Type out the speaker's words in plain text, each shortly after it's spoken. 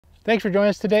Thanks for joining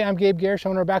us today. I'm Gabe Garish,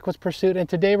 owner of Backwoods Pursuit, and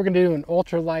today we're going to do an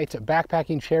ultralight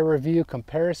backpacking chair review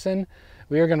comparison.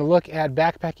 We are going to look at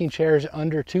backpacking chairs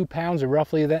under 2 pounds, or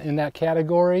roughly in that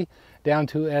category, down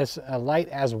to as light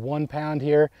as 1 pound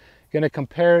here. Going to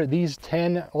compare these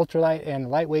 10 ultralight and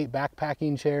lightweight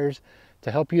backpacking chairs to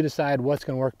help you decide what's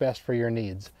going to work best for your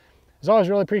needs. As always,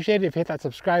 really appreciate it if you hit that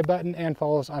subscribe button and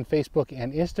follow us on Facebook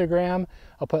and Instagram.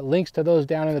 I'll put links to those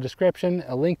down in the description,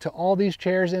 a link to all these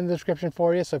chairs in the description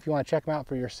for you, so if you want to check them out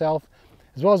for yourself,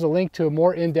 as well as a link to a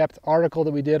more in-depth article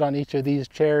that we did on each of these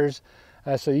chairs,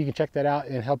 so you can check that out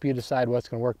and help you decide what's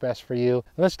going to work best for you.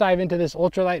 Let's dive into this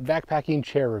ultralight backpacking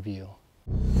chair review.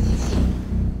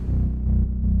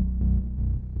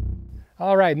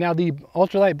 All right, now the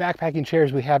ultralight backpacking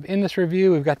chairs we have in this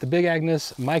review, we've got the Big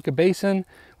Agnes Micha Basin,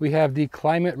 we have the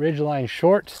Klymit Ridgeline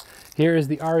Short, here is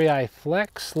the REI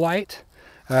Flex Light,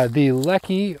 the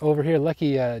Leki over here,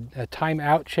 Leki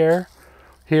TimeOut chair,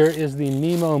 here is the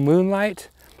Nemo Moonlight,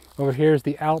 over here is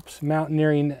the Alps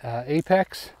Mountaineering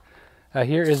Apex,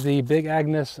 here is the Big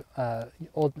Agnes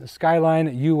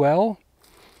Skyline UL,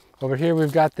 over here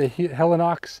we've got the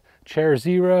Helinox Chair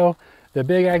Zero, the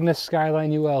Big Agnes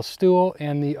Skyline UL Stool,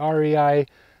 and the REI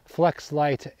Flex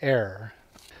Light Air.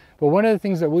 But one of the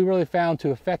things that we really found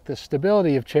to affect the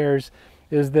stability of chairs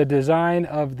is the design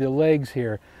of the legs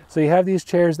here. So you have these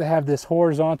chairs that have this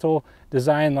horizontal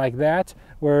design like that,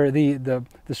 where the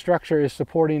structure is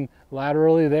supporting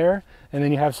laterally there, and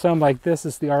then you have some like this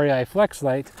is the REI Flex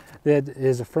Light that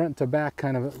is a front to back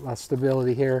kind of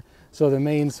stability here. So the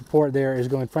main support there is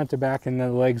going front to back, and then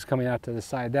the legs coming out to the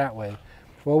side that way.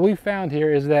 What we found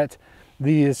here is that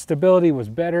the stability was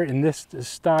better in this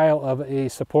style of a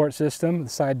support system,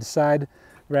 side to side,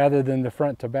 rather than the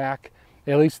front to back.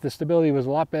 At least the stability was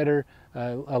a lot better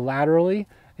laterally,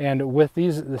 and with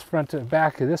this front to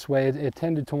back this way, it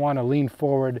tended to want to lean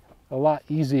forward a lot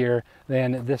easier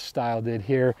than this style did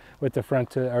here with the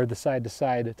front to, or the side to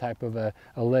side type of a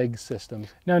leg system.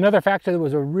 Now, another factor that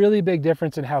was a really big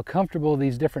difference in how comfortable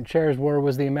these different chairs were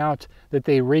was the amount that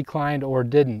they reclined or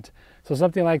didn't. So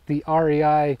something like the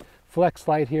REI Flex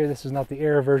Light here, this is not the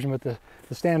Air version, but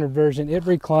the standard version, it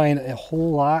reclined a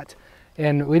whole lot,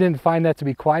 and we didn't find that to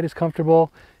be quite as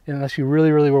comfortable unless you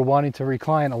really were wanting to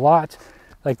recline a lot.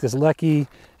 Like this Leki,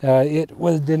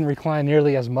 didn't recline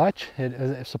nearly as much.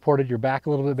 It supported your back a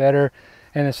little bit better.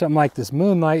 And it's something like this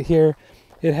Moonlight here,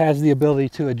 it has the ability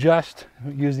to adjust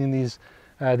using these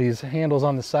handles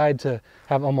on the side to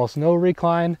have almost no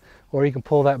recline, or you can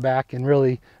pull that back and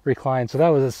really recline. So that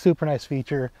was a super nice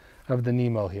feature of the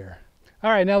Nemo here.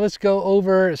 All right, now let's go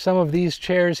over some of these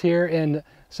chairs here and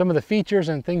some of the features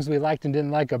and things we liked and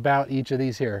didn't like about each of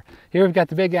these here. Here we've got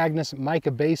the Big Agnes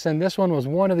Micha Basin. This one was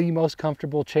one of the most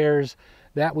comfortable chairs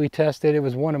that we tested. It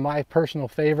was one of my personal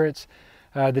favorites.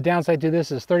 The downside to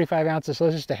this is 35 ounces, so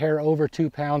it's just a hair over 2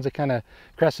 pounds. It kind of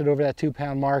crested over that 2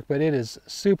 pound mark, but it is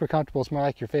super comfortable. It's more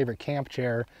like your favorite camp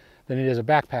chair than it is a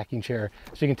backpacking chair.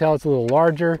 So you can tell it's a little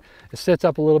larger. It sits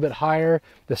up a little bit higher.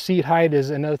 The seat height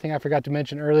is another thing I forgot to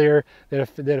mention earlier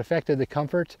that affected the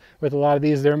comfort with a lot of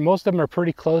these. Most of them are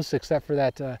pretty close except for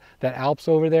that Alps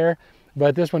over there.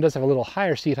 But this one does have a little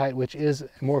higher seat height, which is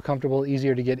more comfortable,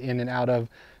 easier to get in and out of.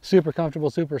 Super comfortable,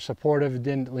 super supportive,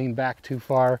 didn't lean back too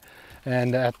far,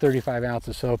 and at 35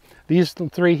 ounces. So these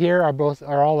three here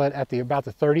are all at about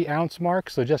the 30 ounce mark,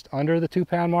 so just under the 2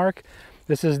 pound mark.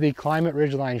 This is the Klymit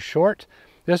Ridgeline Short.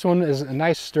 This one is a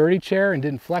nice sturdy chair and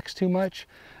didn't flex too much.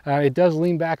 It does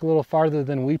lean back a little farther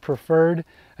than we preferred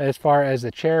as far as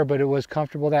the chair, but it was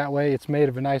comfortable that way. It's made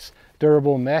of a nice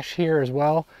durable mesh here as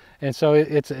well. And so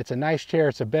it's a nice chair.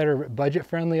 It's a better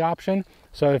budget-friendly option.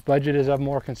 So if budget is of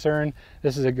more concern,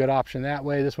 this is a good option that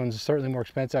way. This one's certainly more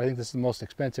expensive. I think this is the most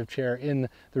expensive chair in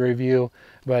the review,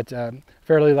 but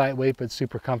fairly lightweight, but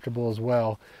super comfortable as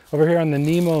well. Over here on the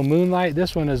Nemo Moonlight,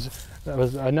 this one was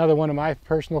another one of my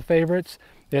personal favorites,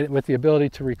 with the ability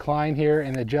to recline here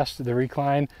and adjust the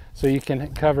recline. So you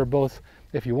can cover both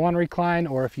if you want to recline,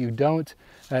 or if you don't,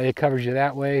 it covers you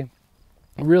that way.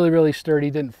 Really sturdy,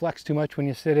 didn't flex too much when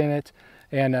you sit in it,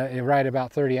 and right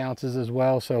about 30 ounces as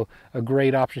well. So a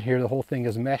great option here. The whole thing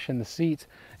is mesh in the seat,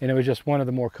 and it was just one of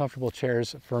the more comfortable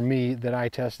chairs for me that I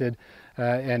tested,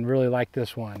 and really liked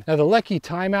this one. Now the Leki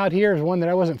TimeOut here is one that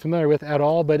I wasn't familiar with at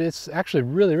all, but it's actually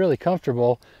really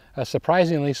comfortable,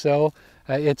 surprisingly so.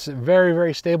 It's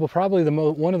very stable, probably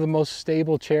one of the most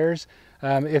stable chairs.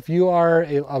 If you are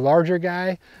a larger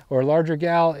guy or a larger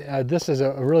gal, this is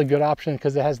a really good option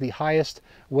because it has the highest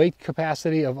weight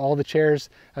capacity of all the chairs.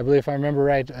 I believe, if I remember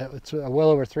right, it's well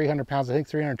over 300 pounds. I think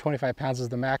 325 pounds is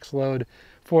the max load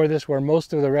for this, where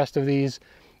most of the rest of these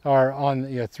are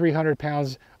on 300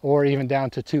 pounds or even down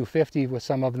to 250 with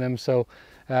some of them. So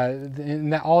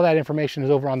all that information is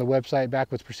over on the website,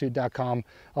 backwoodsPursuit.com,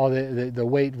 all the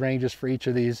weight ranges for each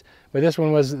of these. But this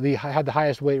one had the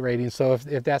highest weight rating, so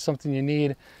if that's something you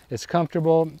need, it's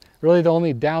comfortable. Really the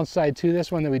only downside to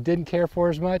this one that we didn't care for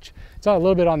as much, it's a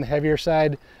little bit on the heavier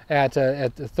side at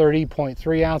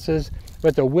 30.3 ounces,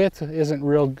 but the width isn't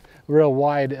real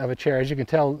wide of a chair. As you can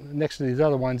tell next to these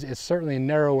other ones, it's certainly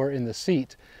narrower in the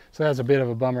seat, so that's a bit of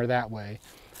a bummer that way.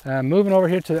 Moving over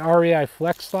here to the REI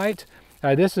Flex Light.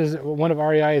 This is one of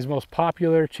REI's most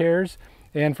popular chairs,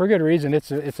 and for good reason. It's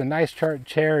a nice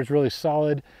chair. It's really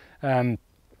solid.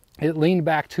 It leaned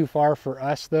back too far for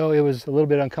us, though. It was a little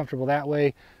bit uncomfortable that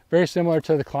way. Very similar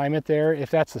to the Klymit there.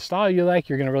 If that's the style you like,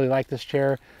 you're going to really like this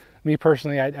chair. Me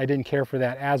personally, I didn't care for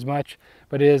that as much,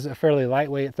 but it is a fairly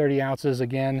lightweight, 30 ounces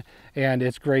again, and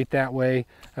it's great that way.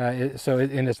 And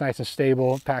it's nice and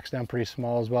stable. Packs down pretty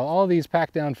small as well. All of these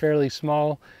pack down fairly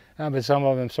small, but some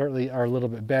of them certainly are a little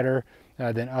bit better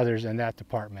than others in that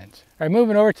department. All right,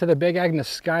 moving over to the Big Agnes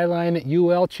Skyline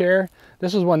UL chair.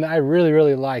 This is one that I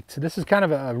really liked. This is kind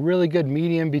of a really good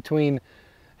medium between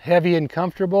heavy and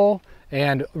comfortable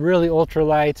and really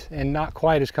ultralight and not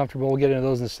quite as comfortable. We'll get into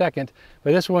those in a second.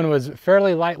 But this one was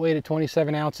fairly lightweight at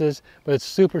 27 ounces, but it's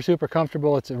super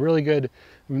comfortable. It's a really good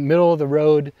middle of the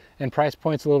road, and price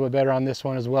point's a little bit better on this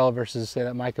one as well versus, say,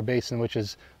 that Micha Basin, which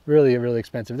is really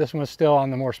expensive. This one's still on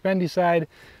the more spendy side,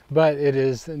 but it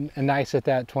is nice at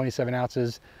that 27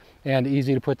 ounces and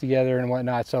easy to put together and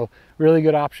whatnot. So really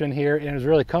good option here, and it was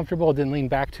really comfortable. It didn't lean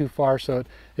back too far, so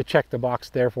it checked the box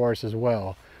there for us as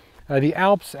well. The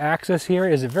Alps Axis here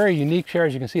is a very unique chair.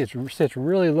 As you can see, it sits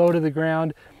really low to the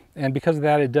ground, and because of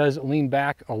that, it does lean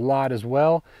back a lot as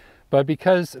well. But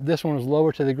because this one was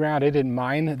lower to the ground, I didn't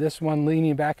mind this one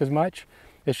leaning back as much.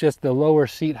 It's just the lower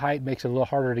seat height makes it a little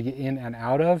harder to get in and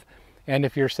out of. And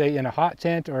if you're, say, in a hot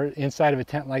tent or inside of a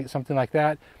tent like something like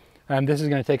that, this is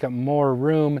going to take up more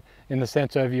room in the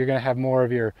sense of you're going to have more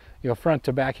of your front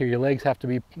to back here. Your legs have to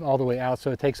be all the way out,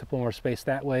 so it takes up a little more space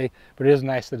that way. But it is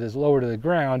nice that it's lower to the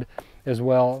ground as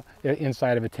well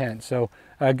inside of a tent. So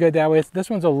good that way. This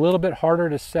one's a little bit harder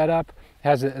to set up. It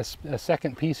has a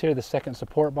second piece here, the second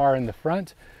support bar in the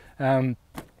front.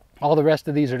 All the rest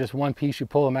of these are just one piece. You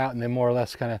pull them out and they more or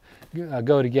less kind of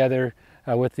go together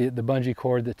with the bungee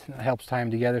cord that helps tie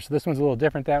them together. So this one's a little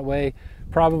different that way.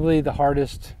 Probably the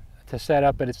hardest to set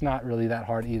up, but it's not really that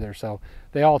hard either. So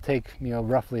they all take,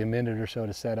 roughly a minute or so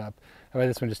to set up. However,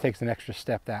 this one just takes an extra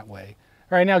step that way.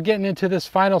 All right, now getting into this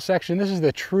final section. This is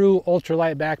the true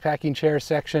ultralight backpacking chair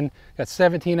section. Got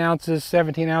 17 ounces,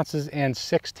 17 ounces, and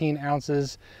 16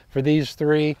 ounces for these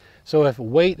three. So if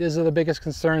weight is the biggest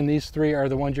concern, these three are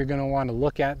the ones you're going to want to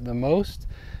look at the most.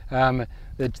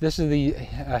 This is the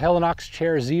Helinox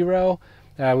Chair Zero.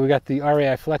 We've got the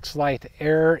REI Flex Light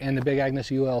Air and the Big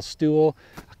Agnes UL Stool.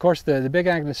 Of course, the Big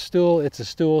Agnes Stool, it's a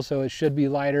stool, so it should be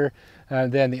lighter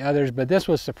than the others, but this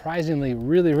was surprisingly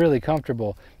really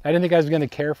comfortable. I didn't think I was going to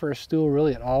care for a stool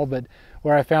really at all, but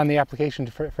where I found the application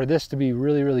for this to be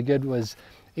really good was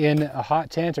in a hot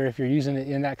tent, or if you're using it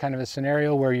in that kind of a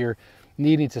scenario where you're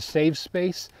needing to save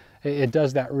space. It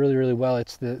does that really well.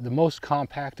 It's the most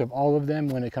compact of all of them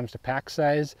when it comes to pack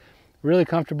size. Really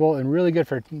comfortable and really good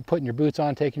for putting your boots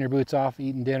on, taking your boots off,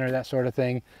 eating dinner, that sort of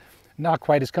thing. Not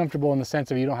quite as comfortable in the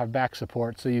sense of you don't have back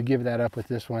support, so you give that up with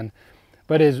this one.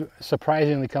 But is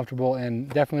surprisingly comfortable, and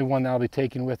definitely one that I'll be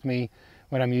taking with me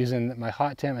when I'm using my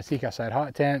hot tent, my Seek Outside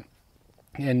hot tent,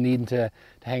 and needing to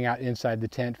hang out inside the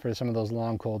tent for some of those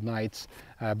long cold nights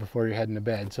before you're heading to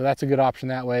bed. So that's a good option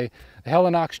that way. The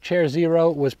Helinox Chair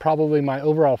Zero was probably my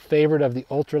overall favorite of the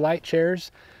ultralight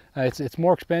chairs. It's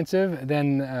more expensive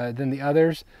than the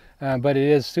others, but it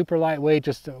is super lightweight,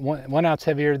 just 1 ounce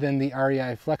heavier than the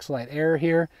REI Flex Light Air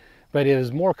here. But it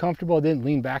was more comfortable. It didn't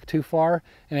lean back too far,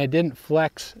 and it didn't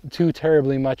flex too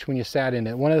terribly much when you sat in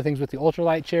it. One of the things with the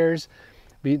ultralight chairs,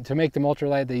 to make them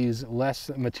ultralight, they use less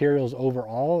materials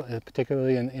overall,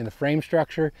 particularly in the frame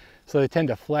structure, so they tend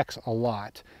to flex a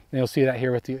lot. And you'll see that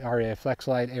here with the REI Flex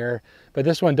Light Air. But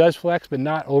this one does flex, but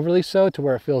not overly so to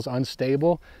where it feels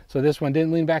unstable. So this one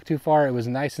didn't lean back too far. It was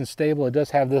nice and stable. It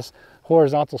does have this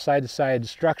horizontal side-to-side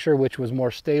structure, which was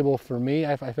more stable for me,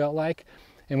 I felt like,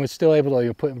 and was still able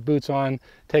to put boots on,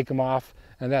 take them off,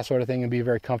 and that sort of thing, and be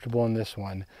very comfortable in this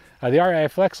one. The REI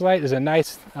Flex Light is a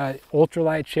nice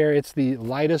ultralight chair. It's the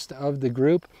lightest of the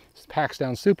group. It packs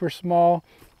down super small.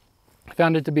 I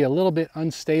found it to be a little bit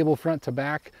unstable front to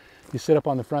back. You sit up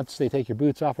on the front to say take your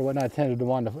boots off or whatnot. I tended to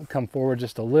want to come forward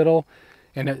just a little.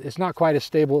 And it's not quite as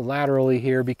stable laterally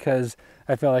here because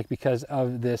I felt like because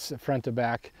of this front to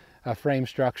back frame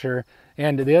structure.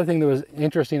 And the other thing that was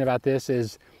interesting about this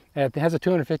is It has a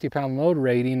 250-pound load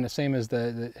rating, the same as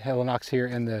the Helinox here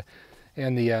and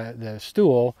the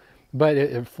Stool, but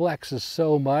it flexes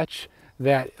so much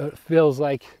that it feels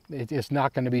like it's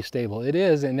not going to be stable. It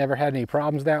is. It never had any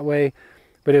problems that way,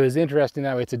 but it was interesting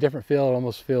that way. It's a different feel. It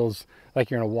almost feels like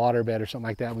you're in a waterbed or something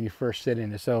like that when you first sit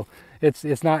in it. So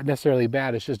it's not necessarily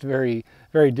bad. It's just very,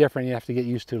 very different. You have to get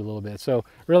used to it a little bit. So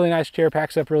really nice chair,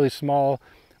 packs up really small,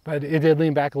 but it did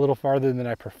lean back a little farther than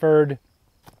I preferred.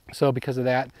 So because of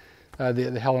that,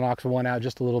 the Helinox won out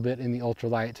just a little bit in the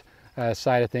ultralight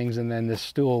side of things, and then this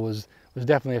Stool was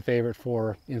definitely a favorite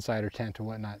for inside or tent or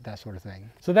whatnot, that sort of thing.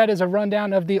 So that is a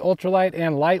rundown of the ultralight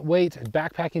and lightweight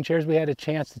backpacking chairs we had a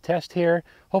chance to test here.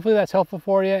 Hopefully that's helpful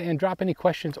for you, and drop any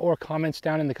questions or comments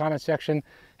down in the comment section.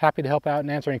 Happy to help out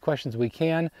and answer any questions we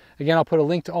can. Again, I'll put a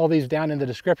link to all these down in the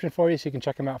description for you so you can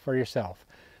check them out for yourself.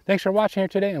 Thanks for watching here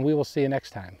today, and we will see you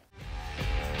next time.